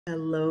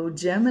Hello,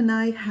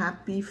 Gemini.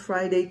 Happy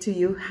Friday to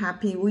you.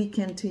 Happy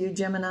weekend to you,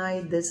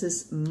 Gemini. This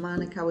is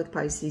Monica with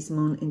Pisces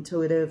Moon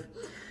Intuitive.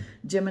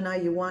 Gemini,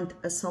 you want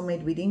a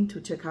soulmate reading to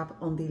check up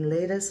on the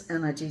latest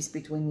energies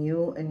between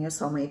you and your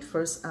soulmate.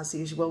 First, as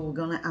usual, we're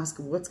going to ask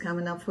what's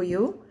coming up for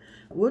you,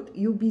 what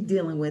you'll be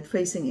dealing with,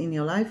 facing in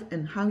your life,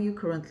 and how you're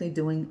currently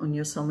doing on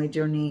your soulmate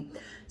journey.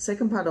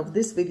 Second part of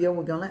this video,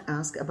 we're going to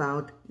ask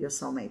about your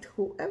soulmate,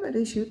 whoever it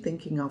is you're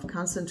thinking of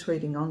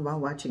concentrating on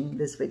while watching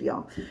this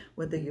video,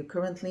 whether you're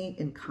currently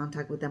in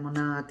contact with them or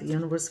not. The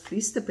universe,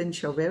 please step in,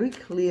 show very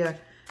clear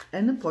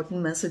and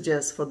important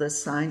messages for the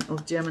sign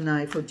of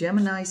Gemini, for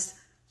Gemini's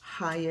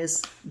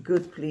highest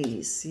good,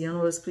 please.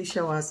 Universe, please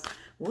show us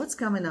what's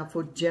coming up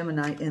for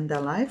Gemini in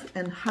their life,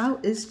 and how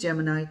is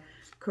Gemini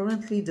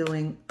currently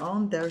doing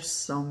on their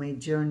soulmate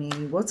journey.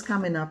 What's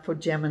coming up for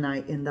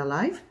Gemini in their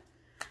life,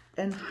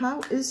 and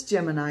how is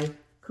Gemini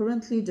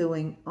currently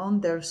doing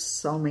on their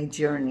soulmate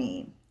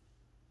journey.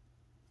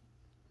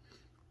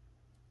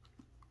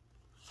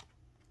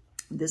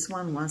 This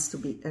one wants to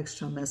be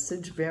extra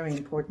message, very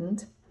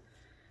important.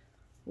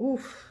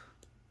 Oof.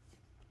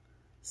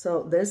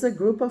 So there's a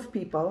group of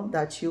people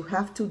that you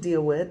have to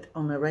deal with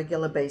on a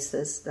regular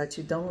basis that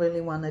you don't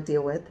really want to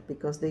deal with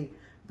because they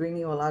bring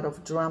you a lot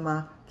of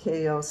drama,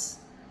 chaos,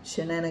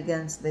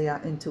 shenanigans. They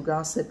are into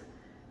gossip.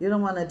 You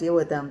don't want to deal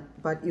with them,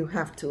 but you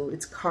have to.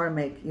 It's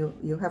karmic.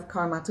 You have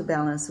karma to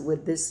balance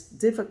with this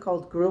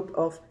difficult group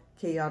of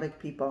chaotic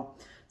people.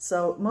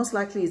 So most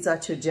likely it's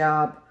at your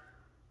job,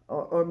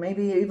 or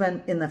maybe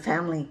even in the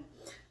family.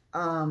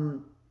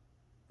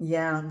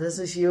 Yeah, this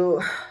is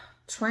you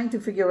trying to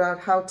figure out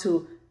how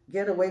to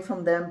get away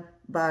from them,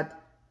 but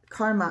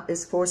karma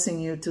is forcing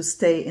you to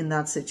stay in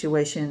that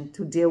situation,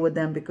 to deal with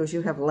them, because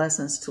you have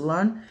lessons to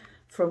learn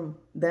from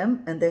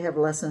them and they have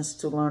lessons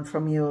to learn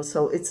from you.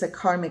 So it's a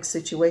karmic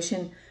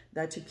situation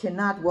that you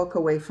cannot walk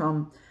away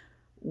from.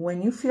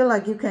 When you feel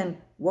like you can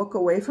walk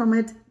away from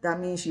it, that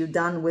means you're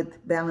done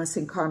with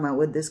balancing karma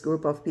with this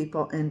group of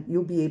people, and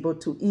you'll be able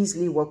to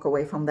easily walk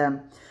away from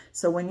them.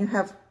 So when you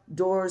have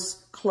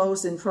doors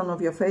closed in front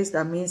of your face,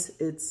 that means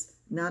it's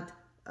not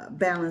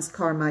balanced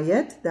karma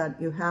yet,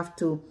 that you have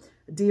to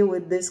deal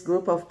with this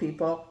group of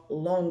people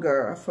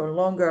for a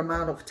longer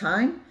amount of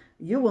time.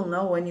 You will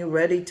know when you're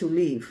ready to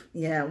leave.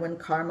 Yeah, when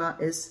karma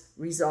is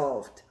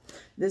resolved.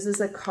 This is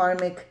a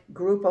karmic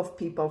group of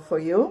people for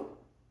you.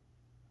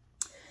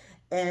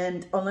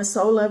 And on a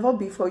soul level,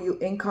 before you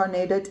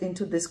incarnated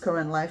into this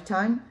current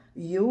lifetime,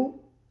 your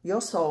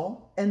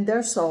soul and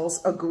their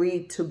souls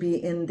agreed to be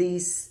in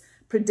these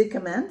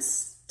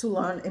predicaments to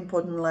learn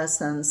important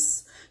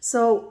lessons.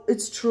 So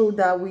it's true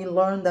that we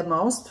learn the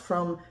most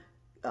from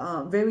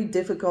very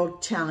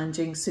difficult,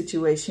 challenging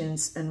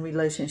situations and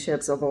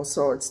relationships of all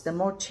sorts. The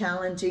more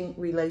challenging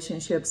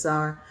relationships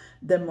are,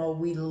 the more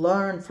we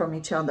learn from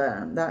each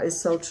other. That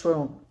is so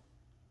true.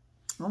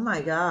 Oh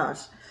my gosh,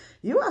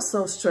 you are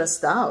so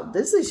stressed out.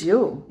 This is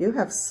you. You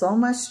have so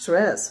much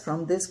stress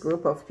from this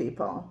group of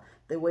people.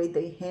 The way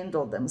they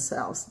handle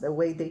themselves, the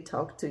way they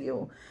talk to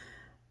you.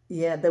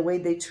 Yeah, the way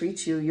they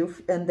treat you,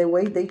 and the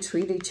way they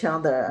treat each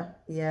other.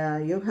 Yeah,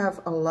 you have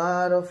a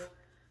lot of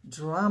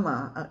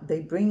drama.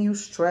 They bring you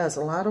stress,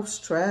 a lot of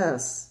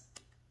stress.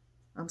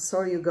 I'm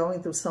sorry you're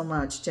going through so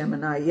much,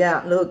 Gemini.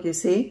 Yeah, look, you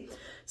see?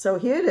 So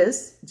here it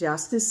is,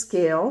 justice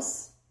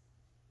scales,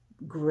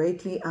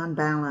 greatly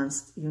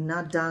unbalanced. You're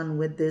not done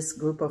with this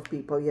group of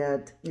people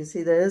yet. You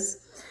see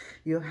this?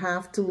 You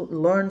have to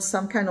learn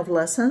some kind of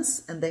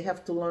lessons, and they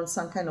have to learn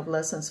some kind of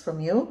lessons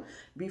from you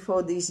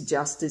before these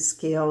justice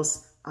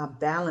scales are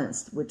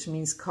balanced, which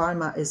means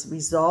karma is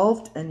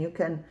resolved and you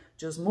can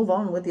just move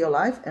on with your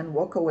life and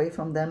walk away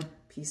from them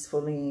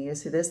peacefully. You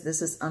see this?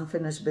 This is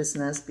unfinished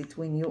business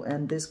between you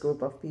and this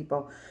group of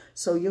people.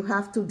 So you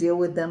have to deal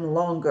with them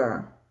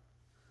longer.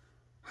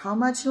 How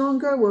much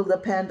longer will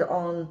depend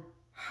on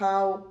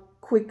how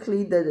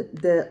quickly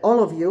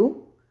all of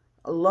you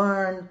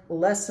learn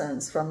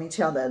lessons from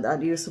each other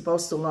that you're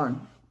supposed to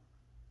learn.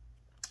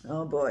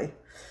 Oh boy.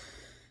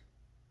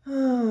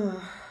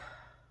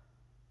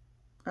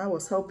 I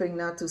was hoping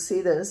not to see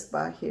this,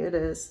 but here it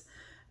is.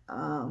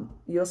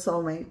 Your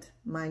soulmate,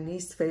 my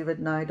least favorite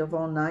night of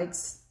all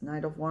nights,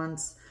 Knight of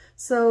Wands.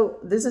 So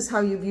this is how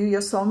you view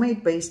your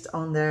soulmate based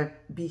on their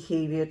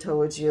behavior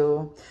towards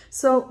you.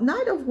 So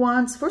Knight of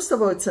Wands, first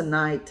of all, it's a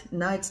knight.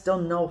 Knights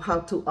don't know how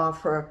to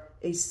offer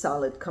a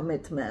solid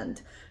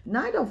commitment.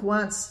 Knight of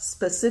Wands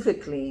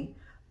specifically,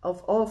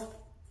 of all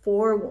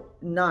 4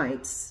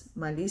 knights,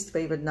 my least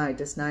favorite knight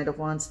is Knight of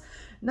Wands.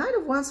 Knight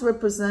of Wands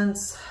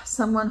represents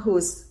someone who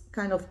is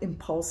kind of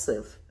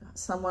impulsive,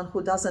 someone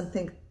who doesn't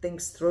think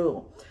things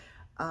through,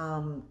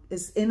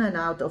 is in and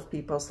out of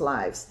people's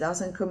lives,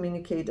 doesn't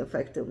communicate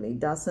effectively,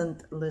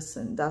 doesn't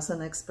listen,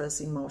 doesn't express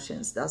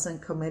emotions,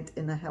 doesn't commit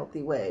in a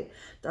healthy way,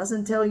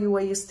 doesn't tell you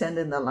where you stand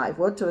in their life,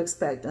 what to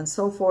expect, and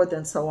so forth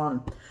and so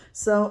on.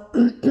 So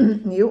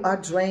you are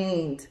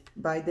drained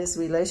by this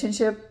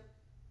relationship,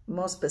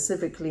 more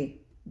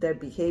specifically their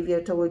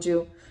behavior towards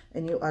you,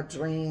 and you are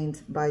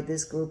drained by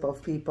this group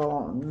of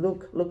people.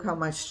 Look how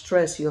much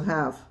stress you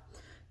have.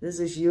 This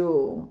is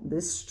you,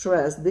 this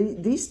stress.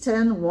 These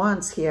 10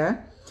 wands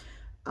here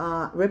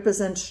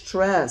represent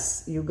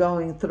stress you're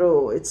going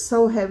through. It's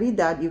so heavy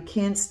that you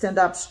can't stand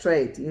up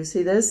straight. You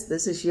see this?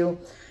 This is you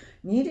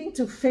needing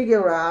to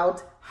figure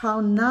out how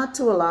not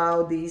to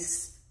allow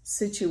these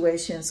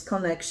situations,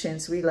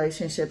 connections,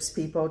 relationships,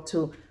 people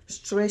to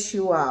stress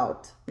you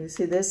out. You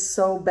see this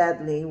so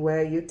badly,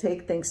 where you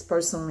take things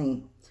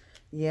personally.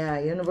 Yeah,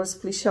 universe,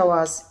 please show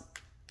us.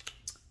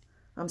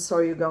 I'm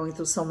sorry you're going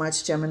through so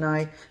much,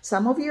 Gemini.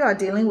 Some of you are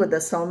dealing with a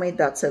soulmate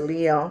that's a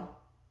Leo.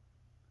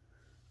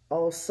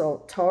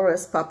 Also,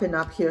 Taurus popping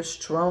up here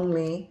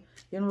strongly.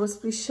 Universe,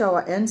 please show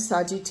us. And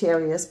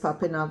Sagittarius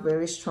popping up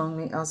very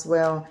strongly as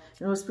well.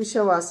 Universe, please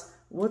show us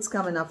what's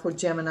coming up for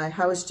Gemini.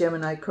 How is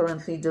Gemini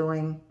currently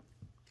doing?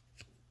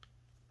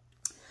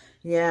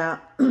 Yeah,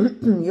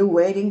 you're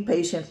waiting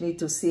patiently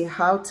to see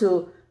how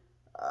to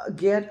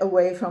get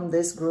away from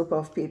this group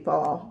of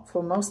people.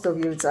 For most of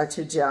you, it's at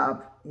your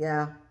job.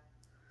 Yeah.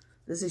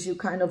 This is you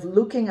kind of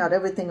looking at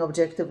everything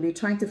objectively,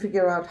 trying to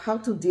figure out how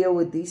to deal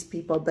with these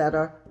people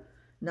better,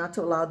 not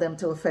to allow them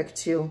to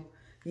affect you.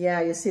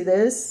 Yeah, you see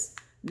this?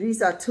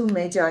 These are two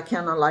major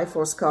arcana life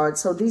force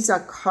cards. So these are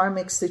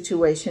karmic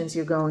situations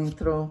you're going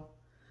through.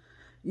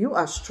 You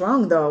are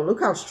strong though. Look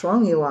how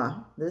strong you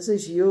are. This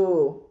is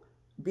you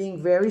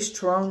being very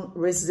strong,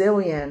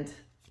 resilient,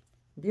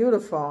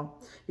 beautiful.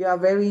 You are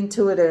very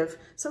intuitive.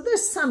 So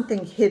there's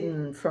something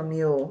hidden from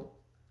you,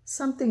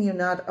 something you're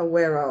not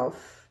aware of.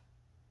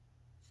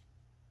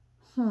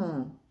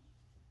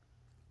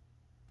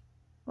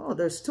 Oh,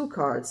 there's two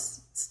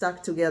cards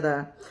stuck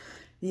together.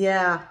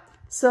 Yeah,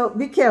 so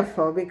be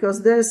careful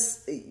because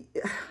there's...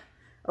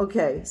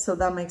 Okay, so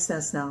that makes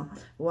sense now.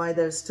 Why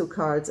there's two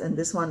cards and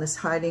this one is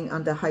hiding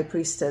under High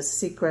Priestess,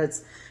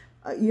 secrets.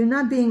 You're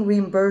not being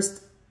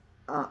reimbursed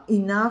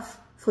enough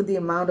for the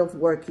amount of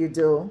work you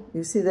do.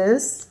 You see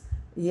this?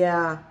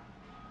 Yeah.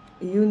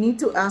 You need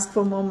to ask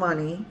for more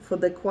money for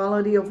the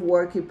quality of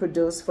work you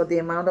produce, for the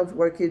amount of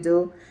work you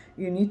do.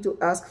 You need to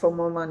ask for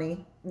more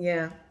money.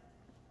 Yeah.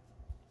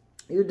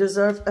 You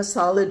deserve a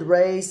solid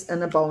raise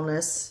and a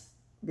bonus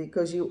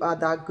because you are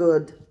that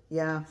good.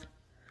 Yeah.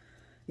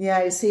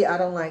 Yeah, you see, I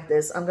don't like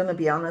this. I'm going to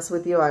be honest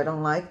with you. I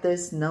don't like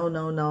this. No,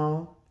 no,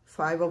 no.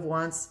 5 of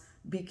Wands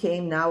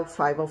became now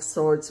 5 of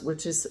Swords,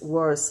 which is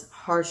worse,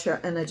 harsher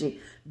energy.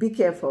 Be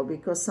careful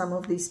because some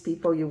of these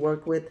people you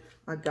work with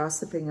are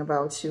gossiping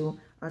about you,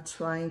 are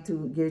trying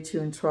to get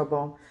you in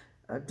trouble.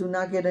 Do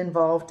not get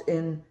involved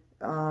in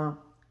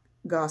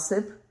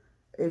gossip.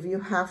 If you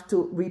have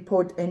to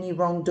report any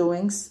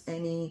wrongdoings,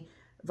 any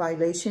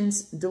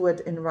violations, do it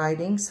in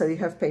writing so you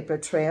have paper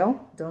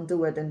trail. Don't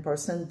do it in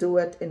person. Do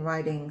it in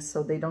writing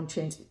so they don't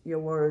change your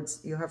words.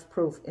 You have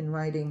proof in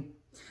writing.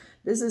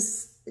 This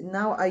is,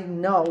 now I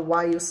know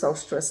why you're so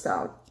stressed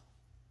out.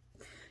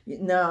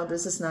 No,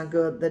 this is not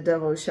good. The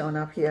devil is showing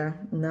up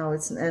here. No,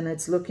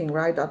 it's looking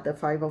right at the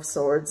 5 of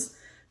Swords.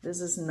 This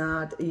is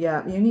not,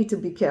 yeah, you need to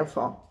be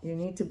careful. You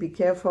need to be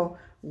careful.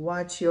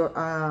 Watch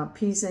your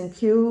P's and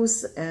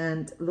Q's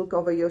and look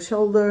over your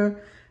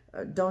shoulder.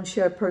 Don't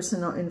share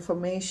personal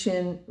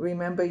information.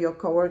 Remember your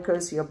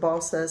coworkers, your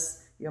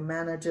bosses, your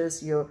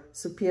managers, your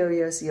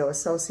superiors, your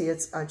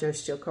associates are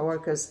just your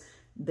coworkers.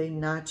 They're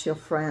not your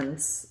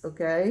friends,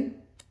 okay?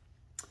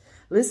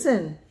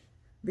 Listen,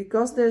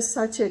 because there's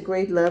such a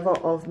great level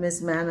of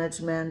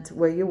mismanagement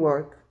where you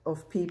work,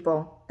 of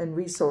people and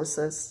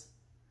resources,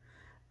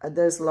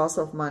 there's loss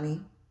of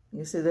money.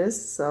 You see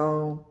this?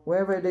 So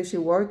wherever it is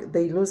you work,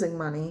 they're losing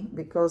money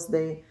because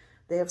they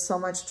have so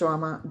much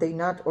drama. They're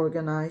not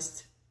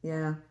organized.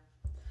 Yeah.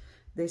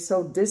 They're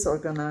so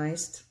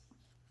disorganized.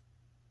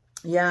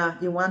 Yeah,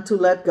 you want to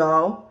let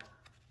go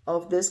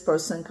of this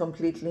person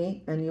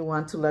completely and you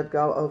want to let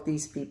go of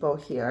these people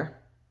here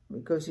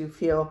because you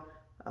feel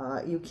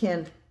you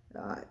can't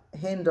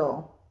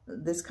handle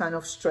this kind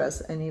of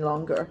stress any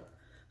longer.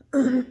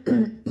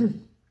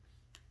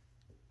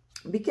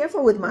 Be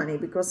careful with money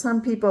because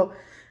some people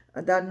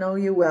that know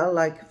you well,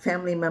 like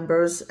family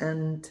members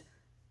and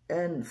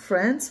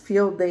friends,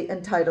 feel they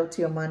entitled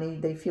to your money.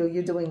 They feel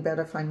you're doing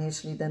better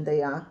financially than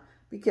they are.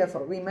 Be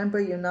careful. Remember,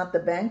 you're not the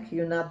bank.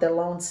 You're not the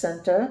loan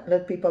center.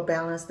 Let people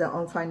balance their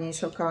own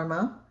financial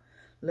karma.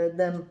 Let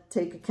them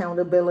take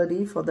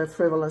accountability for their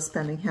frivolous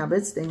spending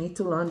habits. They need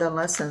to learn their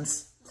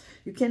lessons.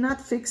 You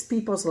cannot fix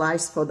people's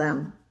lives for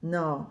them.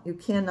 No, you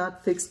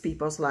cannot fix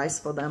people's lives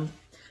for them.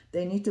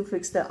 They need to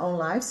fix their own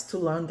lives to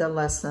learn their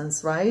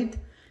lessons, right?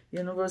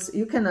 Universe,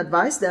 you can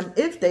advise them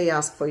if they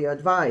ask for your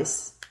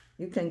advice.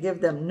 You can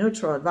give them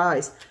neutral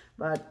advice,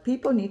 but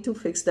people need to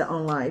fix their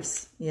own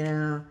lives.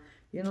 Yeah.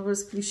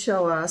 Universe, please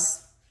show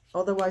us.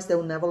 Otherwise, they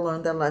will never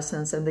learn their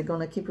lessons and they're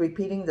going to keep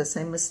repeating the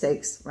same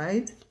mistakes,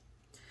 right?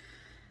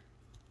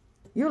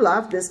 You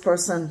love this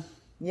person.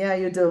 Yeah,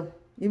 you do.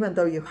 Even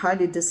though you're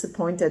highly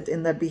disappointed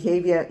in their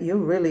behavior, you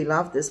really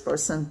love this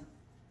person.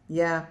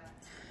 Yeah.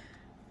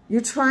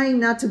 You're trying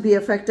not to be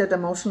affected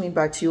emotionally,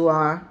 but you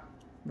are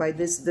by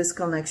this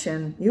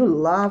disconnection. You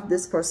love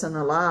this person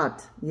a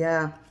lot.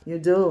 Yeah, you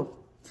do.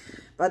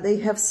 but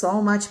they have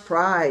so much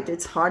pride.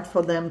 It's hard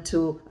for them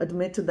to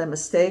admit to their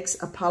mistakes,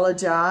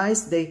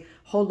 apologize. They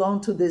hold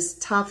on to this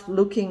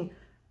tough-looking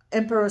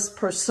Emperor's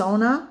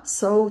persona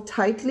so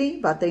tightly,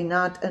 but they're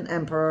not an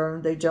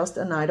Emperor. They're just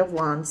a Knight of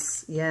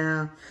Wands.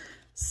 Yeah.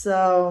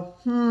 So,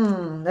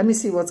 let me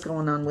see what's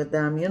going on with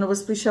them.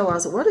 Universe, please show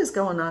us what is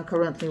going on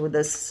currently with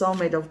this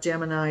soulmate of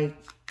Gemini.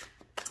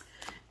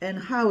 And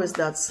how is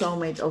that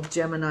soulmate of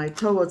Gemini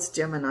towards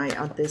Gemini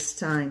at this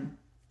time?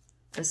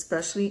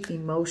 Especially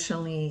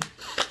emotionally.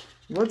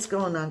 What's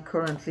going on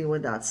currently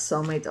with that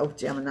soulmate of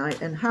Gemini?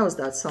 And how is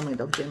that soulmate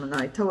of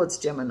Gemini towards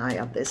Gemini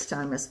at this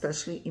time,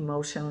 especially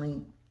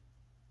emotionally?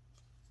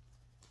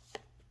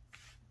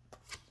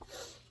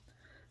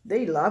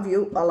 They love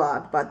you a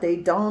lot, but they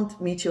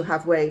don't meet you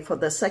halfway. For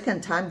the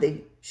second time,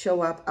 they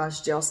show up as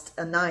just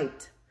a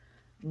knight,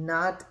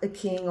 not a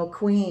king or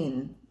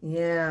queen.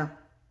 Yeah.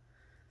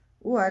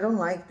 Oh, I don't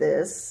like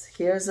this.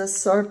 Here's a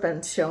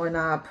serpent showing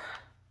up.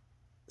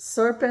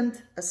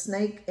 Serpent, a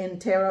snake in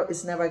tarot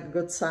is never a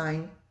good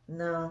sign.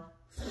 No.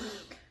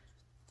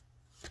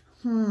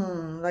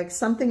 Like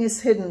something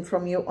is hidden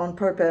from you on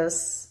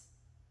purpose.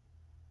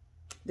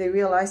 They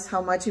realize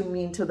how much you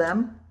mean to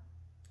them.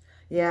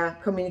 Yeah,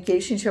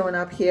 communication showing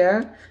up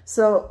here.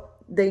 So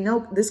they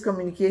know this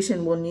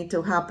communication will need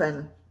to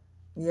happen.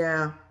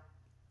 Yeah,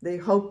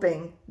 they're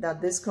hoping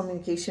that this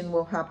communication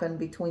will happen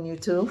between you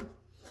two.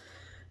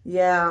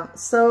 Yeah,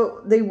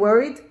 so they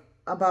worried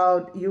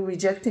about you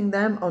rejecting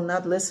them or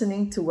not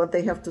listening to what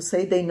they have to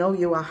say. They know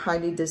you are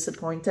highly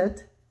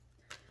disappointed.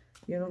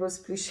 Universe,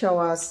 please show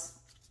us.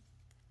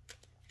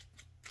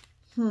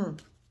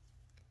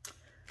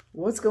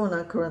 What's going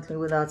on currently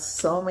with that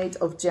soulmate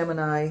of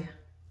Gemini?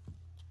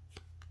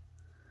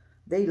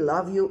 They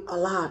love you a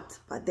lot,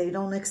 but they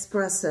don't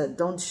express it,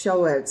 don't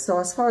show it. So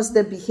as far as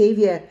their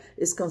behavior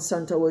is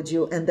concerned towards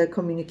you and their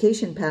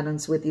communication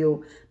patterns with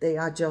you, they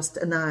are just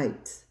a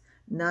knight,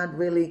 not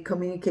really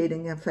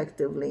communicating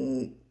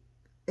effectively,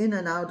 in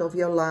and out of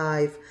your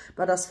life.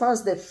 But as far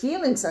as their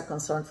feelings are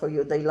concerned for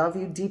you, they love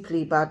you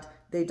deeply, but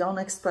they don't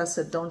express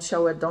it, don't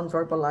show it, don't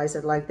verbalize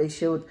it like they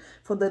should.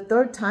 For the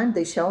third time,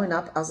 they're showing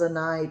up as a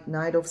knight,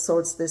 Knight of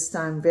Swords this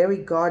time, very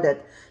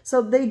guarded.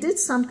 So they did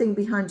something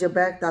behind your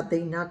back that they're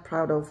not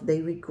proud of.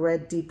 They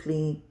regret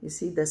deeply. You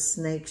see the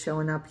snake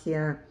showing up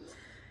here.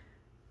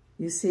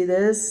 You see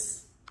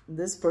this?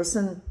 This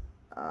person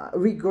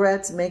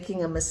regrets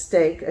making a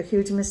mistake, a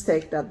huge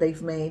mistake that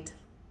they've made.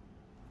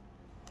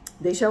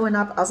 They're showing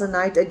up as a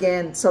knight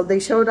again. So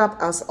they showed up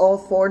as all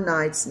four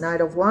knights,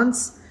 Knight of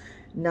Wands,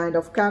 Knight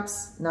of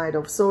Cups, Knight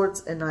of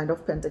Swords, and Knight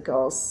of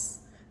Pentacles.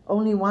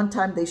 Only one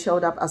time they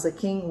showed up as a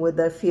king with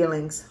their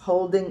feelings,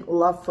 holding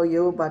love for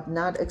you, but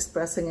not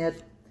expressing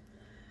it.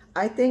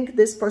 I think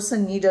this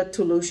person needed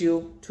to lose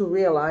you to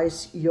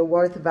realize your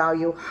worth,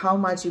 value, how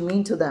much you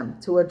mean to them,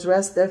 to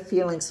address their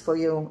feelings for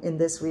you in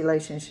this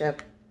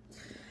relationship.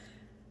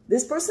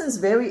 This person is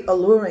very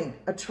alluring,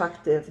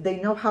 attractive. They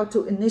know how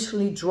to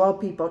initially draw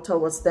people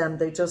towards them.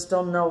 They just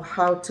don't know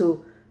how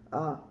to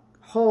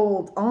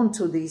hold on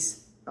to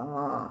these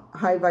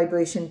high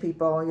vibration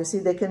people. You see,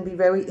 they can be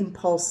very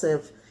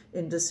impulsive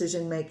in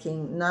decision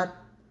making, not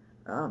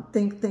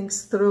think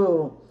things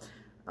through.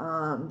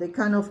 They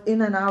kind of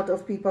in and out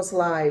of people's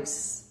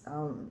lives.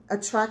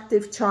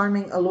 Attractive,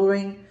 charming,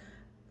 alluring,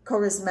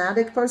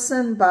 charismatic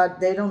person, but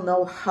they don't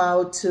know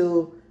how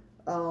to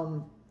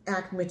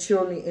act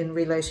maturely in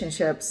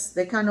relationships.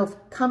 They kind of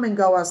come and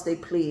go as they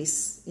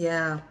please.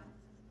 Yeah.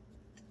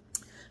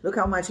 Look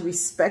how much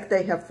respect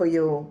they have for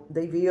you.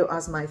 They view you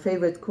as my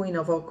favorite queen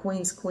of all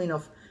queens, Queen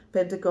of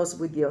Pentacles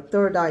with your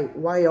third eye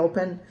wide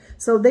open.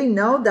 So they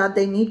know that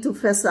they need to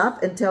fess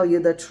up and tell you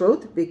the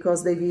truth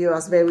because they view you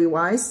as very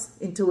wise,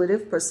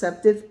 intuitive,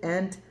 perceptive,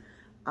 and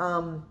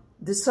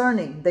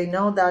discerning. They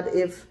know that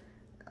if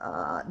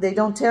they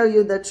don't tell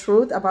you the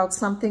truth about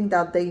something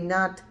that they're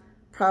not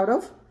proud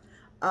of,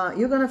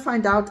 you're going to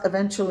find out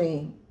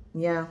eventually.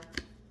 Yeah.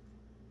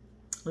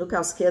 Look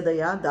how scared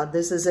they are that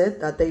this is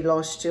it, that they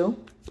lost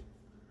you.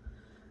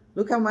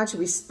 Look how much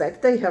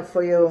respect they have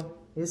for you.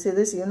 You see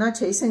this? You're not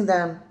chasing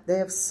them. They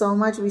have so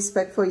much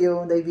respect for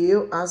you. They view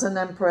you as an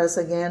empress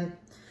again.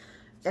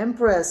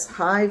 Empress,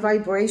 high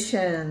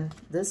vibration.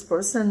 This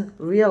person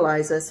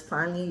realizes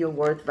finally your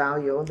worth,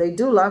 value. They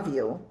do love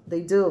you.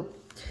 They do.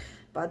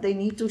 But they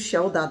need to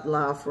show that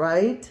love,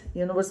 right?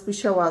 Universe, please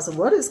show us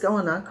what is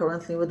going on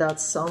currently with that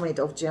soulmate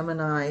of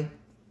Gemini.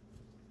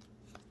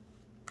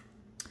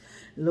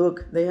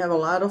 Look, they have a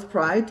lot of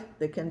pride.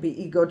 They can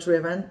be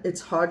ego-driven.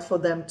 It's hard for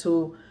them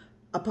to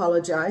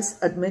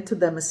apologize, admit to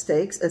their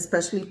mistakes,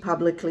 especially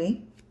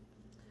publicly.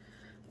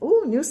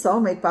 Oh, new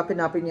soulmate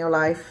popping up in your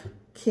life.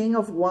 King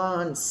of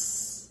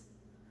Wands.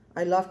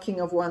 I love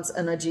King of Wands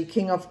energy,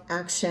 King of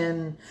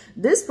Action.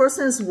 This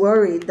person is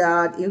worried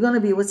that you're going to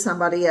be with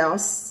somebody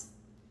else.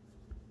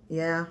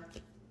 Yeah.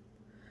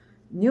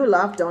 New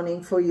love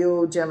dawning for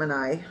you,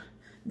 Gemini.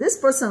 This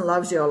person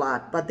loves you a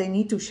lot, but they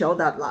need to show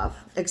that love,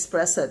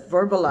 express it,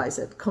 verbalize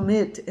it,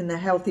 commit in a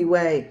healthy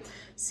way.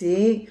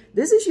 See,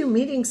 this is you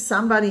meeting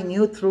somebody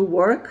new through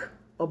work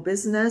or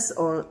business,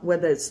 or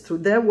whether it's through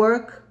their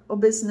work or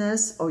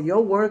business or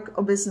your work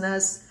or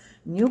business.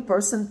 New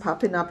person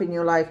popping up in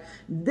your life.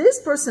 This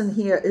person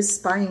here is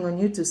spying on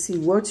you to see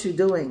what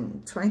you're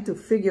doing, trying to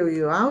figure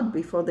you out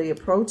before they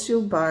approach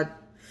you, but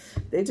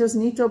they just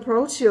need to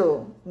approach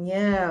you.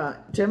 Yeah,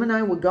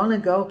 Gemini, we're gonna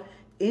go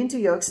into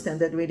your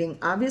extended reading.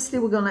 Obviously,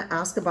 we're gonna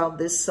ask about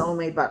this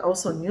soulmate, but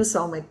also new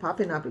soulmate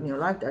popping up in your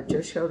life that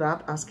just showed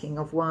up as King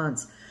of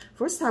Wands.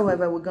 First,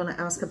 however, we're gonna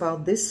ask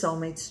about this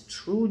soulmate's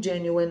true,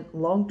 genuine,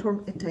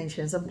 long-term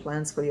intentions and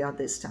plans for you at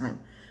this time.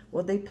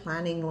 What they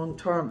planning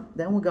long-term.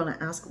 Then we're going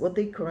to ask what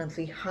they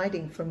currently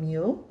hiding from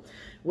you,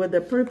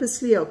 whether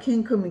purposely or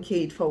can't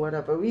communicate for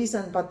whatever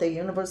reason, but the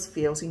universe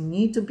feels you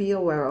need to be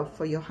aware of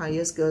for your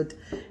highest good.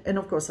 And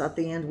of course, at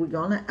the end, we're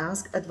going to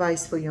ask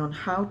advice for you on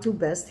how to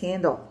best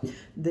handle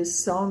this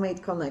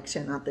soulmate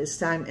connection at this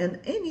time, and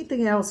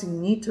anything else you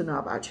need to know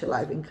about your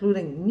life,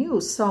 including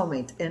new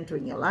soulmate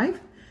entering your life,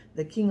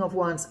 the King of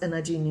Wands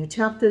energy, new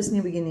chapters,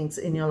 new beginnings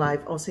in your life,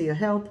 also your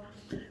health,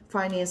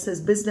 finances,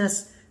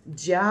 business,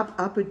 job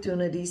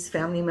opportunities,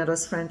 family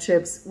matters,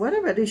 friendships,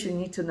 whatever it is you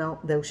need to know,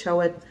 they'll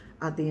show it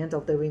at the end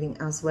of the reading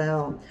as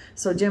well.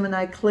 So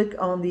Gemini, click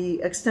on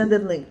the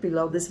extended link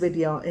below this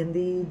video in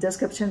the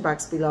description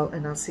box below,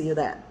 and I'll see you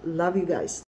there. Love you guys.